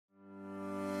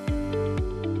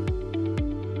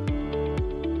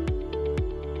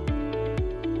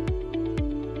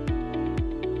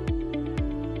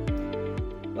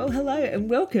Well, hello and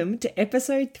welcome to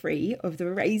episode 3 of the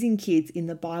Raising Kids in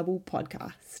the Bible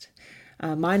podcast.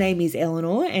 My name is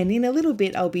Eleanor, and in a little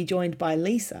bit I'll be joined by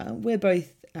Lisa. We're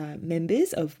both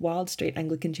members of Wild Street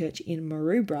Anglican Church in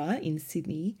Maroubra in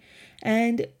Sydney,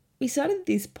 and we started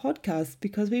this podcast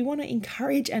because we want to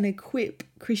encourage and equip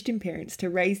Christian parents to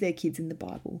raise their kids in the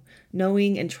Bible,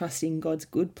 knowing and trusting God's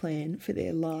good plan for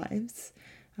their lives.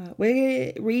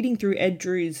 We're reading through Ed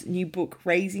Drew's new book,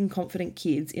 Raising Confident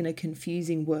Kids in a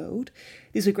Confusing World.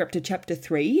 This week we're up to chapter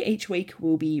 3. Each week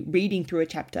we'll be reading through a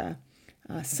chapter,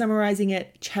 summarising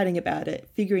it, chatting about it,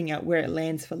 figuring out where it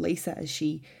lands for Lisa as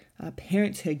she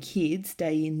parents her kids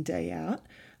day in, day out.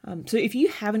 So if you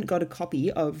haven't got a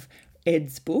copy of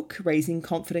Ed's book, Raising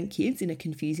Confident Kids in a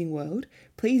Confusing World,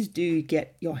 please do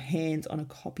get your hands on a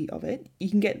copy of it. You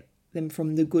can get them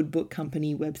from the Good Book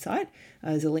Company website.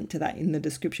 There's a link to that in the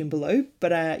description below,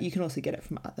 but you can also get it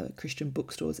from other Christian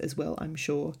bookstores as well, I'm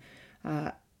sure.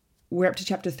 We're up to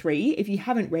chapter 3. If you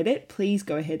haven't read it, please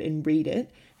go ahead and read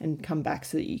it and come back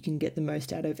so that you can get the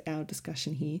most out of our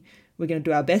discussion here. We're going to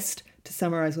do our best to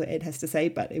summarize what Ed has to say,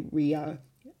 but we are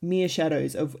mere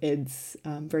shadows of Ed's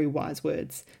very wise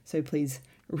words. So please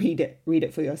read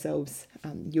it for yourselves.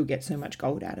 You'll get so much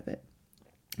gold out of it.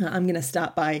 I'm going to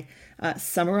start by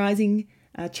summarising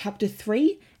chapter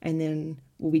 3, and then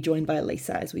we'll be joined by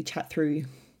Lisa as we chat through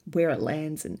where it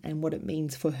lands and what it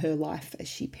means for her life as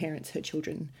she parents her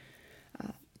children.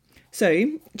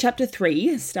 So chapter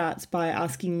 3 starts by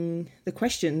asking the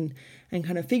question and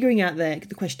kind of figuring out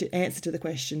the answer to the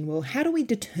question, well, how do we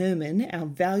determine our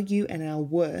value and our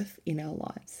worth in our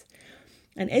lives?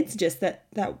 And Ed suggests that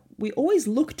we always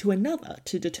look to another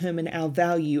to determine our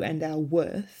value and our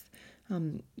worth.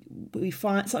 We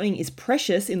find something is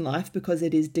precious in life because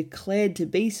it is declared to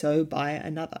be so by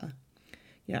another.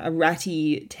 A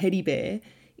ratty teddy bear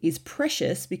is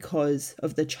precious because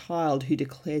of the child who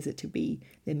declares it to be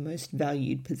their most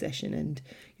valued possession. And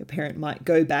your parent might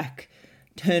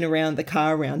turn around the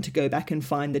car around to go back and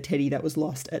find the teddy that was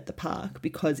lost at the park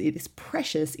because it is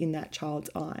precious in that child's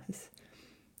eyes.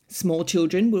 Small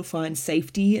children will find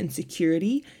safety and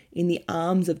security in the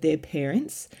arms of their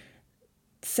parents.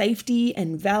 Safety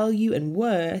and value and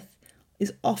worth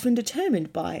is often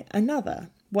determined by another,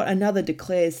 what another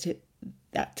declares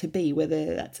that to be,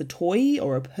 whether that's a toy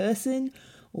or a person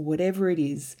or whatever it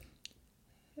is.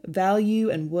 Value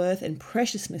and worth and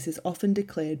preciousness is often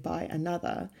declared by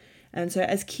another. And so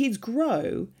as kids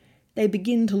grow, they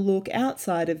begin to look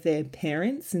outside of their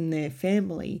parents and their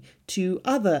family to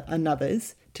other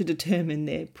anothers to determine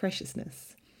their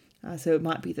preciousness. So it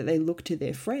might be that they look to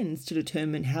their friends to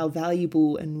determine how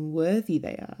valuable and worthy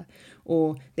they are,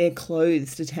 or their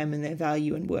clothes determine their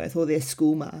value and worth, or their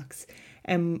school marks.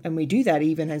 And we do that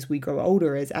even as we grow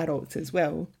older as adults as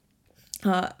well.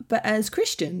 But as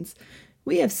Christians,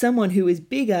 we have someone who is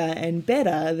bigger and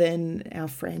better than our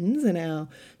friends and our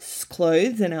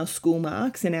clothes and our school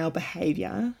marks and our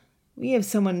behaviour. We have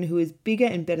someone who is bigger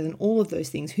and better than all of those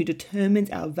things, who determines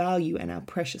our value and our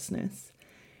preciousness.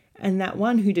 And that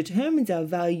one who determines our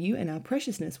value and our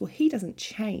preciousness, well, he doesn't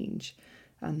change.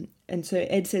 And so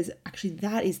Ed says, actually,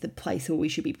 that is the place where we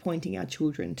should be pointing our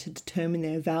children to determine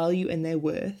their value and their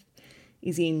worth,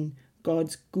 is in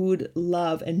God's good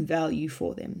love and value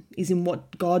for them, is in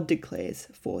what God declares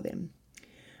for them.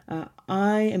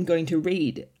 I am going to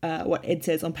read what Ed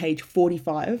says on page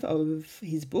 45 of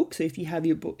his book. So if you have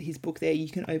his book there, you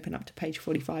can open up to page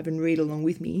 45 and read along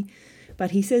with me.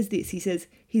 But he says this, he says,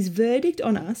 his verdict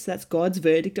on us, that's God's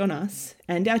verdict on us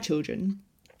and our children,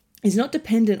 is not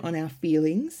dependent on our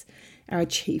feelings, our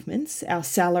achievements, our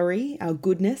salary, our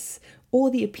goodness,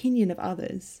 or the opinion of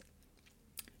others.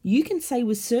 You can say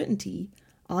with certainty,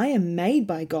 I am made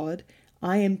by God,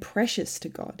 I am precious to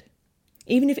God.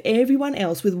 Even if everyone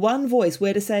else with one voice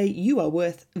were to say you are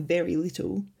worth very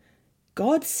little,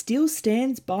 God still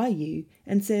stands by you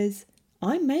and says,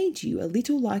 I made you a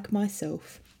little like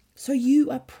myself, so you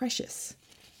are precious.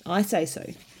 I say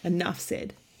so. Enough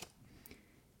said.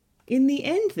 In the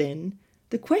end, then,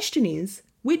 the question is,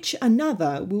 which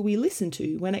another will we listen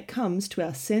to when it comes to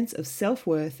our sense of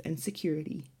self-worth and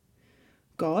security?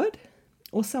 God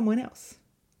or someone else?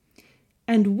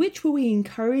 And which will we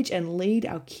encourage and lead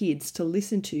our kids to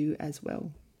listen to as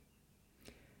well?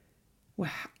 Well,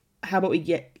 how about we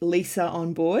get Lisa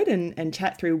on board and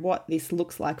chat through what this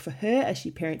looks like for her as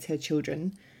she parents her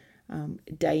children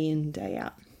day in, day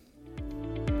out.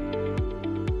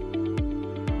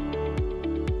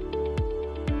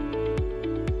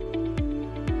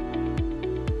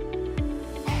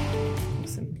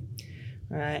 Awesome.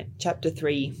 All right, chapter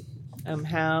 3.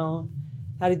 How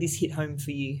did this hit home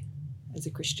for you as a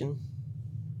Christian?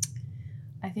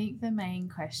 I think the main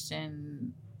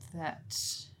question that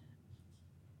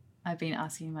I've been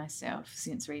asking myself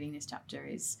since reading this chapter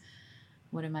is,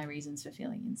 what are my reasons for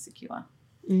feeling insecure?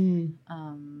 Because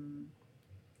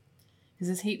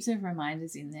there's heaps of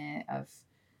reminders in there of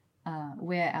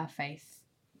where our faith,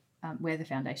 where the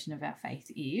foundation of our faith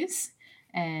is,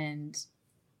 and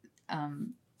I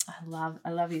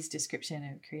love his description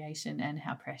of creation and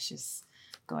how precious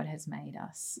God has made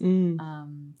us.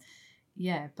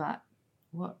 But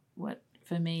what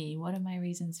for me? What are my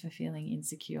reasons for feeling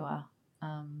insecure?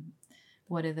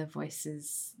 What are the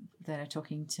voices that are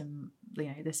talking to,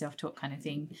 the self-talk kind of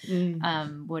thing?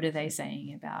 What are they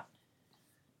saying about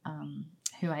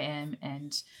who I am?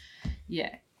 And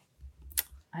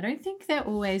I don't think they're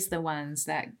always the ones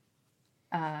that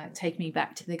take me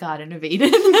back to the Garden of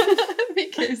Eden.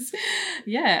 Because,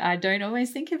 I don't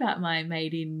always think about my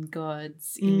made in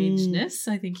God's imageness.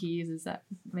 I think he uses that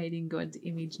made in God's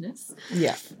imageness.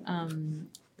 Yeah.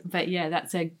 But,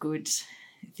 that's a good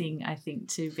thing, I think,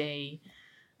 to be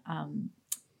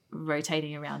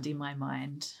rotating around in my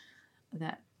mind.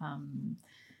 That,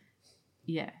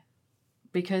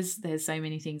 because there's so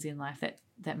many things in life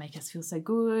that make us feel so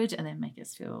good and then make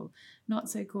us feel not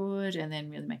so good and then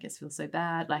really make us feel so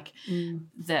bad. Like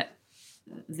that.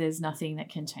 There's nothing that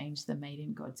can change the made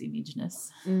in God's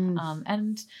imageness.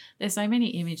 And there's so many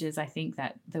images, I think,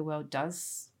 that the world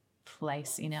does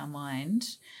place in our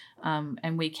mind,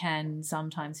 and we can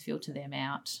sometimes filter them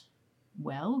out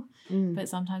well, but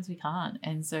sometimes we can't.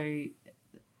 And so,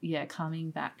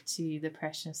 coming back to the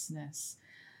preciousness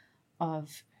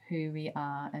of who we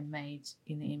are and made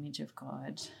in the image of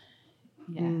God,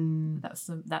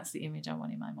 that's the image I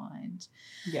want in my mind.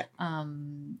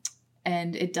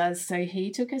 And it does. So he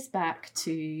took us back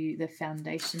to the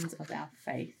foundations of our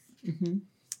faith.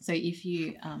 So if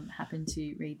you happen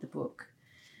to read the book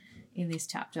in this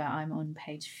chapter, I'm on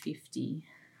page 50.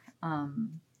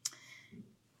 In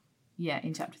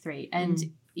chapter 3. And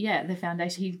the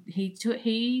foundation,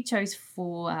 he chose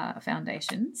 4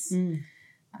 foundations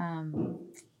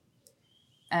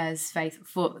as faith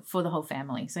for the whole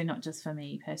family. So not just for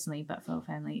me personally, but for the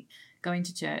family. Going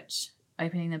to church,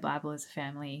 opening the Bible as a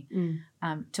family,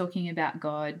 talking about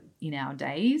God in our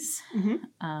days,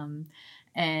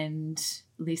 and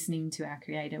listening to our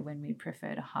Creator when we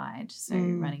prefer to hide. So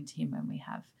running to Him when we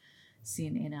have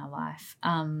sin in our life.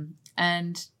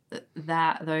 And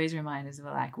those reminders were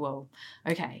like, whoa,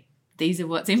 okay, these are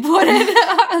what's important.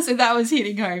 So that was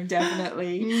hitting home,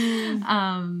 definitely.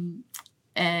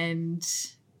 And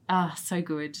so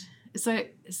good.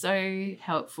 So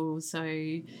helpful.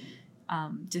 So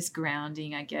just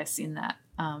grounding, I guess, in that,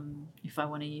 if I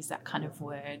want to use that kind of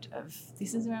word of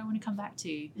this is where I want to come back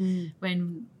to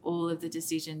when all of the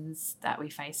decisions that we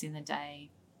face in the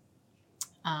day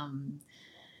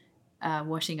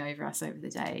washing over us over the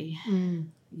day.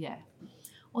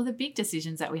 Or the big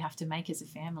decisions that we have to make as a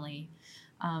family.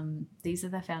 These are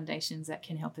the foundations that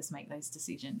can help us make those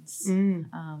decisions.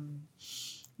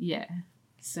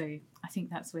 So I think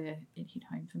that's where it hit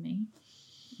home for me.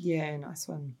 Yeah, nice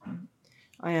one.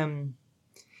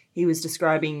 He was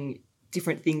describing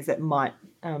different things that might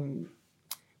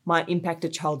impact a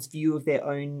child's view of their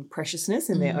own preciousness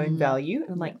and their own value.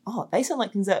 And I'm like, they sound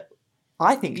like things that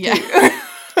I think too.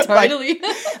 Totally.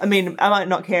 I mean, I might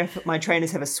not care if my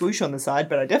trainers have a swoosh on the side,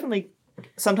 but I definitely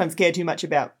sometimes care too much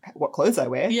about what clothes I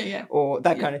wear or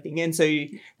that kind of thing. And so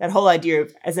that whole idea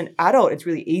of, as an adult, it's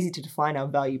really easy to define our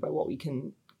value by what we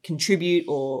can contribute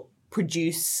or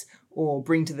produce or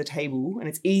bring to the table. And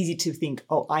it's easy to think,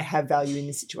 I have value in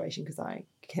this situation because I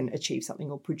can achieve something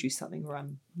or produce something, or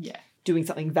I'm doing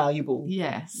something valuable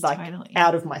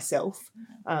out of myself.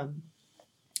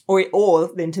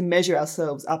 Or then to measure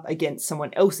ourselves up against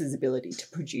someone else's ability to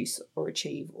produce or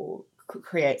achieve or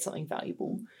create something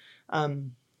valuable.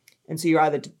 And so you're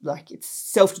either it's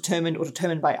self-determined or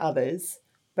determined by others,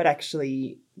 but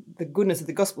actually the goodness of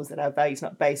the gospel is that our value is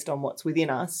not based on what's within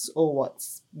us or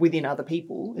what's within other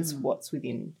people. It's what's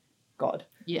within God.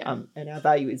 And our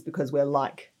value is because we're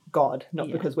like God, not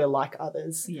because we're like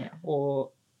others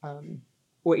or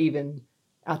even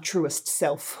our truest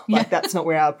self. That's not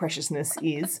where our preciousness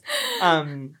is.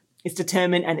 It's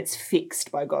determined and it's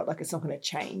fixed by God. It's not going to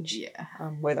change.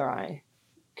 Whether I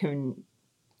can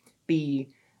be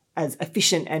as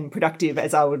efficient and productive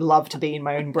as I would love to be in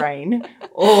my own brain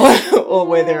or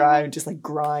whether I'm just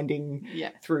grinding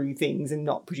through things and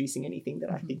not producing anything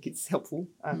that I think is helpful.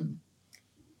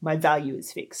 My value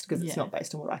is fixed because it's not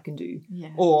based on what I can do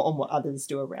or on what others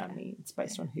do around me. It's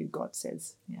based on who God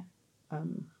says.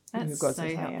 That's God so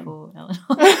helpful, Eleanor.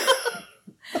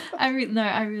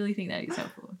 I really think that is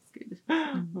helpful. It's good.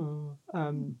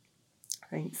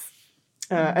 Thanks.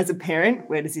 As a parent,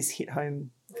 where does this hit home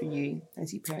for you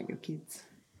as you parent your kids?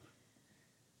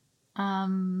 I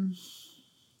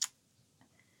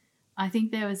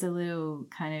think there was a little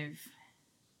kind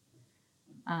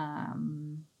of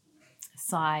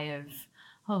sigh of,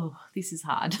 oh, this is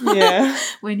hard. Yeah.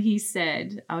 When he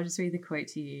said, I'll just read the quote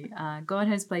to you. God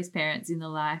has placed parents in the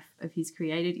life of his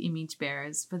created image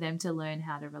bearers for them to learn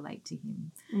how to relate to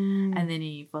him. And then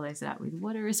he follows it up with,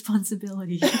 what a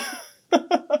responsibility.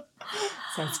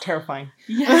 Sounds terrifying.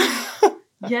 Yeah.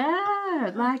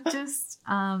 Yeah. Like just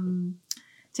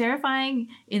terrifying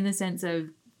in the sense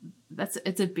of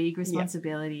it's a big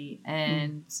responsibility,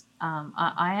 and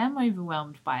I am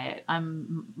overwhelmed by it.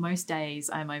 Most days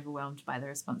I'm overwhelmed by the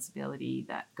responsibility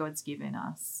that God's given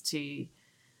us to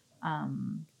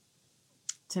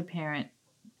parent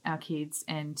our kids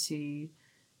and to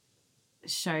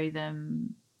show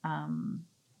them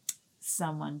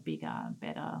someone bigger,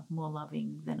 better, more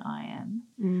loving than I am.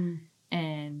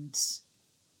 And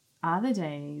other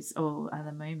days or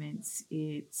other moments,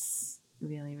 it's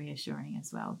really reassuring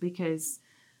as well, because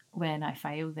when I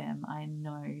fail them, I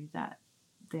know that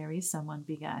there is someone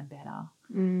bigger and better,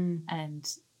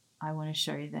 and I want to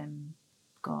show them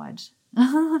God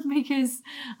because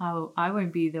I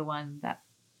won't be the one that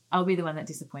I'll be the one that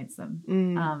disappoints them,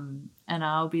 and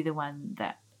I'll be the one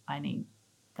that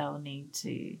they'll need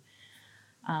to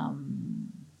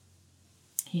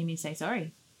hear me say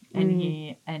sorry and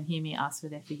hear me ask for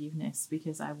their forgiveness,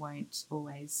 because I won't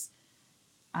always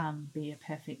be a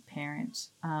perfect parent.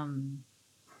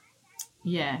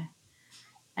 Yeah.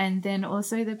 And then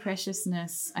also the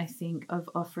preciousness, I think, of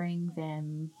offering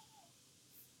them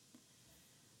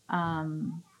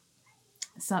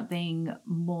something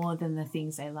more than the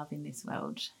things they love in this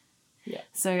world. Yeah.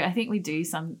 So I think we do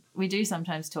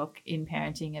sometimes talk in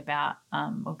parenting about,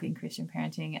 or in Christian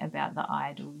parenting, about the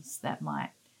idols that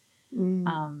might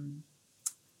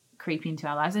creep into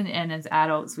our lives. And as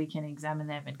adults, we can examine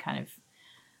them and kind of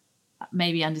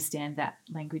maybe understand that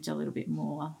language a little bit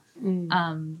more.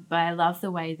 But I love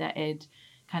the way that Ed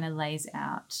kind of lays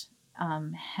out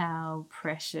how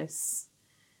precious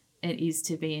it is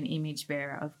to be an image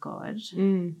bearer of God,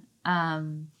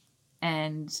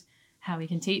 and how we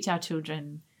can teach our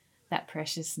children that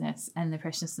preciousness and the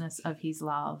preciousness of his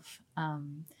love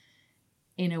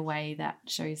in a way that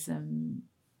shows them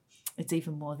it's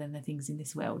even more than the things in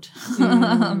this world.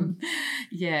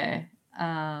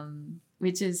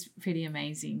 Which is pretty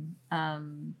amazing.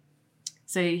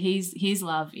 So his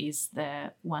love is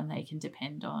the one they can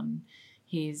depend on.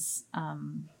 His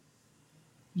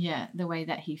the way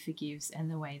that he forgives and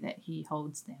the way that he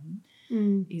holds them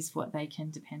is what they can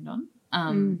depend on.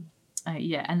 And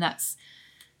that's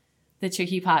the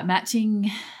tricky part,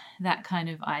 matching that kind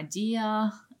of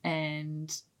idea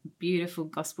and beautiful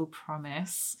gospel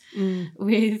promise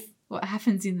with what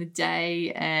happens in the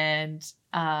day and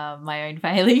my own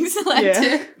failings.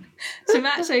 To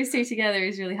match those two together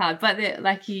is really hard. But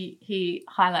he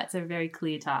highlights a very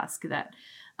clear task that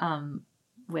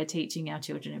we're teaching our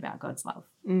children about God's love.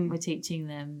 We're teaching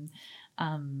them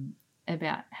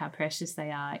about how precious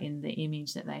they are in the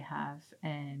image that they have,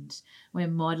 and we're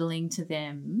modeling to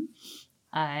them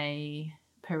a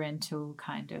parental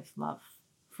kind of love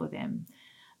for them.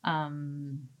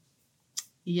 And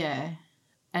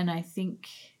I think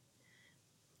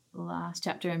last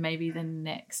chapter and maybe the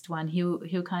next one,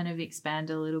 he'll kind of expand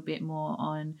a little bit more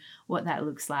on what that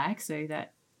looks like, so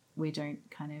that we don't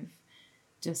kind of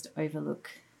just overlook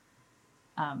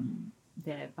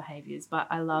their behaviors. But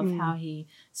I love how he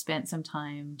spent some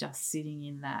time just sitting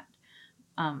in that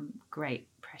great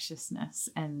preciousness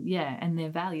and their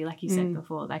value, like you said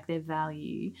before, like their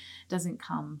value doesn't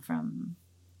come from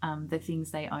the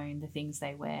things they own, the things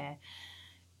they wear,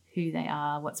 who they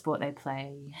are, what sport they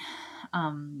play.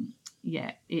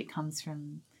 It comes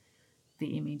from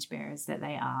the image bearers that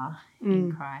they are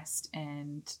in Christ,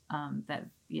 and that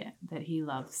he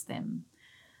loves them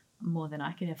more than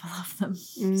I could ever love them.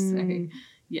 So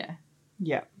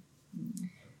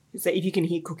So if you can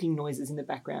hear cooking noises in the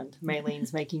background,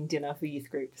 Maylene's making dinner for youth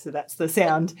group, so that's the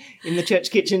sound in the church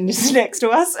kitchen just next to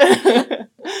us.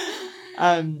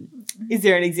 Is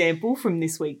there an example from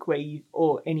this week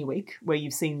or any week where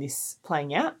you've seen this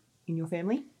playing out in your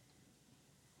family?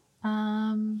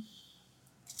 I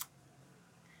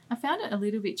found it a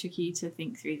little bit tricky to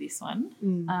think through this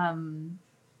one.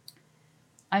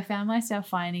 I found myself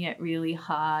finding it really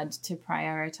hard to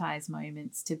prioritize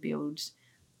moments to build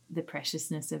the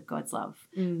preciousness of God's love.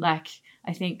 Like,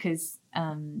 I think because,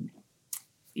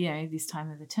 this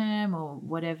time of the term or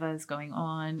whatever's going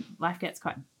on, life gets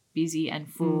quite busy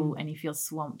and full, and you feel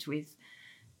swamped with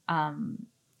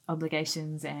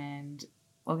obligations and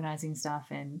organizing stuff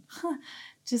and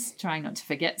just trying not to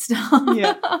forget stuff.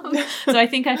 Yeah. So I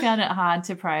think I found it hard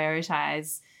to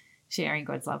prioritize sharing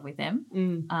God's love with them.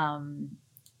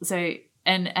 So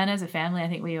and as a family, I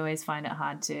think we always find it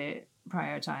hard to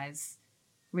prioritize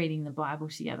reading the Bible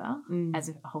together as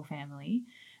a whole family.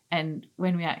 And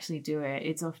when we actually do it,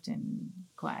 it's often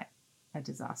quite a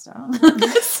disaster.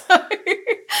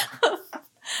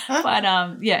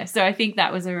 So I think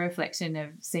that was a reflection of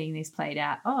seeing this played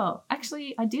out. Oh,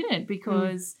 actually I didn't,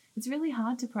 because it's really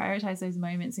hard to prioritize those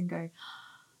moments and go,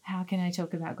 how can I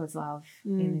talk about God's love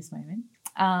in this moment?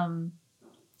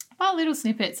 But little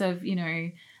snippets of,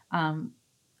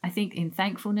 I think in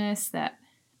thankfulness that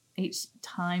each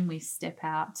time we step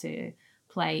out to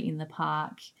play in the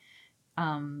park,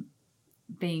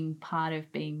 being part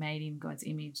of being made in God's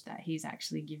image, that he's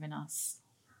actually given us,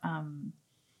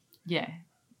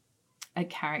 a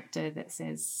character that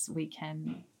says we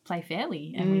can play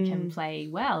fairly and we can play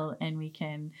well and we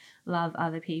can love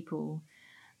other people.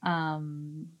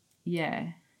 And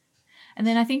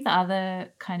then I think the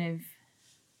other kind of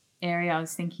area I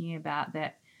was thinking about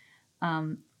that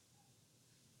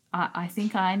I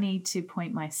think I need to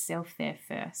point myself there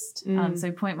first.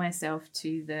 So point myself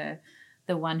to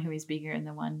the one who is bigger and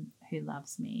the one who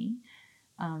loves me,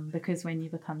 because when you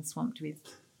become swamped with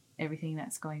everything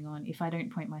that's going on, if I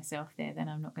don't point myself there, then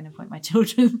I'm not going to point my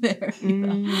children there either.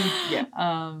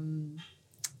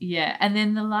 And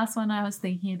then the last one I was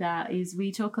thinking about is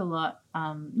we talk a lot,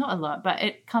 not a lot, but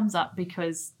it comes up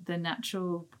because the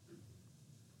natural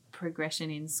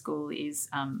progression in school is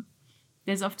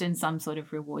there's often some sort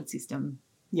of reward system.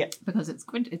 Yeah. Because it's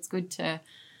good to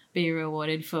be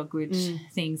rewarded for good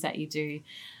things that you do.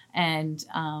 And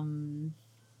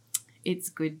it's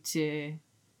good to,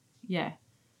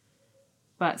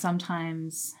 but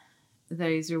sometimes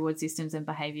those reward systems and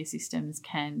behavior systems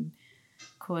can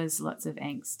cause lots of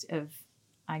angst of,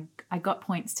 I got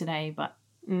points today, but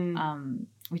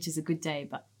which is a good day,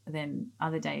 but then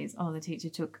other days, the teacher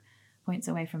took points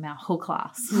away from our whole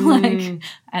class, and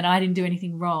I didn't do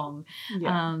anything wrong.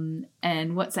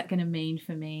 And what's that going to mean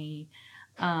for me?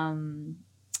 And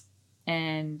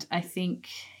I think,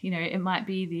 it might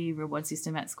be the reward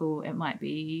system at school. It might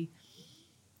be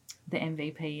the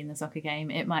MVP in the soccer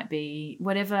game. It might be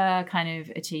whatever kind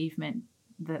of achievement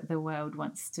that the world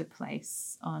wants to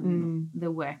place on the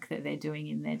work that they're doing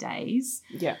in their days.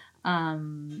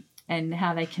 And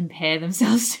how they compare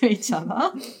themselves to each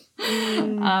other.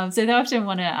 So they often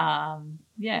want to,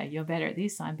 you're better at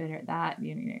this, I'm better at that,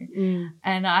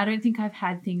 And I don't think I've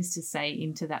had things to say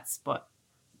into that spot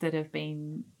that have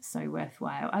been so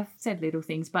worthwhile. I've said little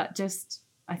things, but just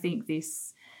I think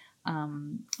this,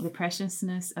 the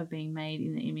preciousness of being made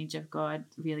in the image of God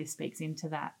really speaks into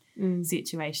that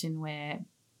situation where,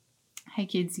 hey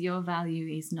kids, your value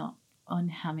is not on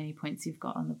how many points you've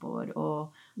got on the board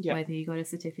or whether you got a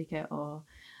certificate or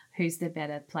who's the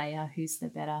better player, who's the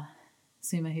better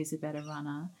swimmer, who's the better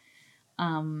runner.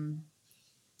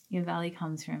 Your value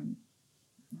comes from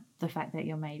the fact that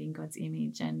you're made in God's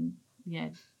image, and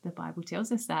the Bible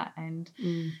tells us that, and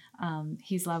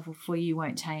his love for you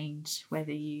won't change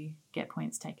whether you get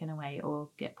points taken away or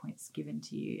get points given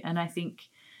to you. And I think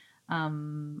I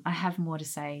have more to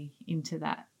say into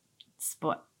that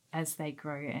spot as they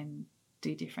grow and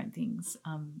do different things,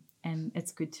 and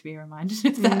it's good to be reminded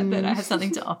of that I have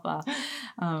something to offer,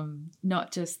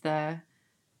 not just the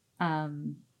not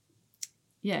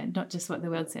just what the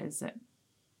world says, that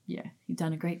you've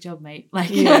done a great job, mate, like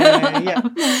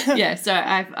so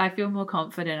I feel more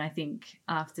confident, I think,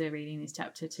 after reading this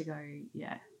chapter to go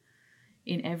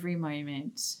in every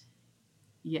moment,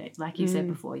 like you said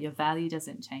before, your value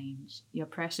doesn't change, you're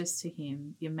precious to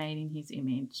him, you're made in his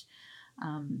image.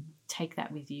 Take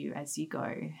that with you as you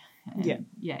go, and,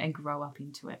 and grow up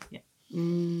into it.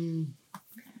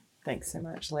 Thanks so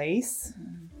much, Lise.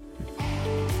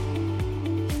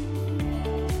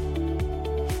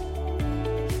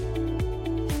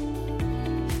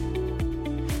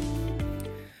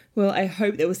 Well, I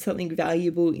hope there was something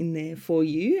valuable in there for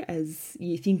you as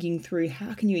you're thinking through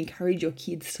how can you encourage your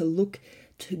kids to look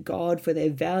to God for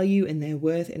their value and their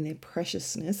worth and their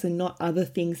preciousness and not other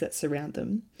things that surround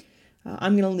them.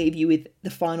 I'm going to leave you with the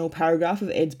final paragraph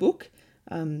of Ed's book.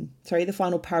 The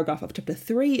final paragraph of chapter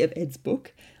 3 of Ed's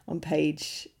book on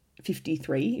page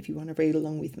 53, if you want to read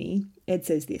along with me. Ed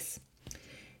says this: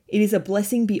 "It is a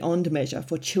blessing beyond measure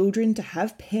for children to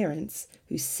have parents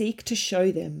who seek to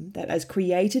show them that as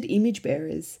created image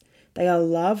bearers, they are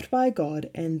loved by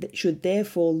God and should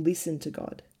therefore listen to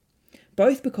God,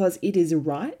 both because it is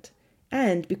right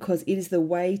and because it is the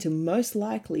way to most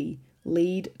likely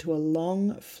lead to a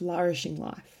long, flourishing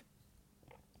life.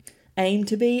 Aim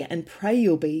to be and pray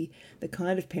you'll be the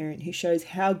kind of parent who shows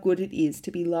how good it is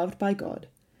to be loved by God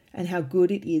and how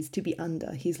good it is to be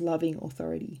under his loving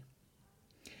authority.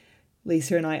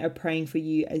 Lisa and I are praying for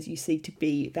you as you seek to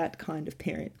be that kind of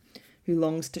parent who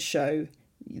longs to show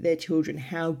their children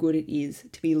how good it is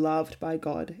to be loved by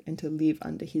God and to live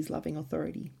under his loving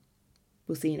authority.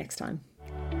 We'll see you next time.